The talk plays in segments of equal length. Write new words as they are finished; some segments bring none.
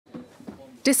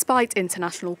despite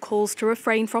international calls to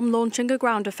refrain from launching a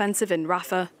ground offensive in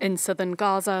Rafah, in southern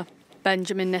Gaza.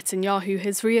 Benjamin Netanyahu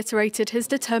has reiterated his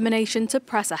determination to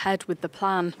press ahead with the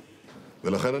plan.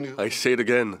 I say it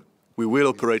again, we will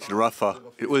operate in Rafah.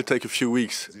 It will take a few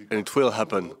weeks, and it will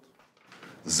happen.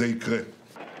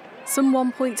 Some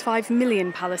 1.5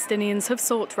 million Palestinians have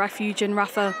sought refuge in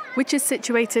Rafah, which is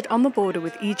situated on the border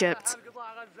with Egypt.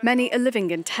 Many are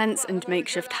living in tents and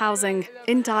makeshift housing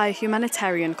in dire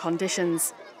humanitarian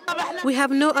conditions. We have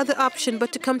no other option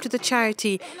but to come to the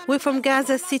charity. We're from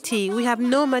Gaza City. We have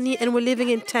no money and we're living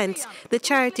in tents. The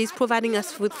charity is providing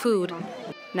us with food.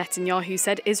 Netanyahu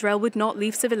said Israel would not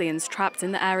leave civilians trapped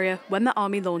in the area when the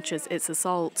army launches its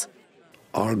assault.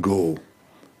 Our goal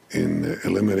in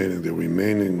eliminating the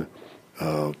remaining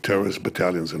terrorist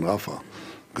battalions in Rafah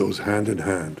goes hand in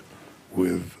hand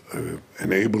with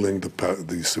enabling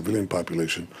the civilian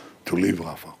population to leave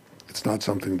Rafah. It's not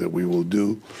something that we will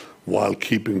do while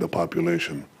keeping the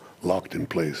population locked in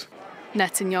place.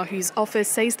 Netanyahu's office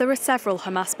says there are several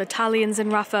Hamas battalions in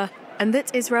Rafah and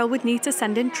that Israel would need to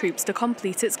send in troops to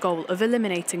complete its goal of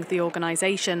eliminating the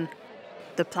organisation.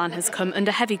 The plan has come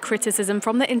under heavy criticism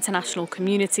from the international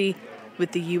community,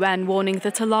 with the UN warning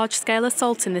that a large-scale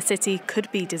assault in the city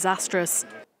could be disastrous.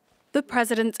 The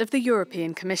President of the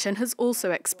European Commission has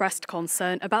also expressed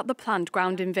concern about the planned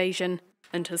ground invasion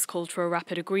and has called for a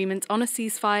rapid agreement on a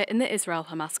ceasefire in the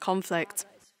Israel-Hamas conflict.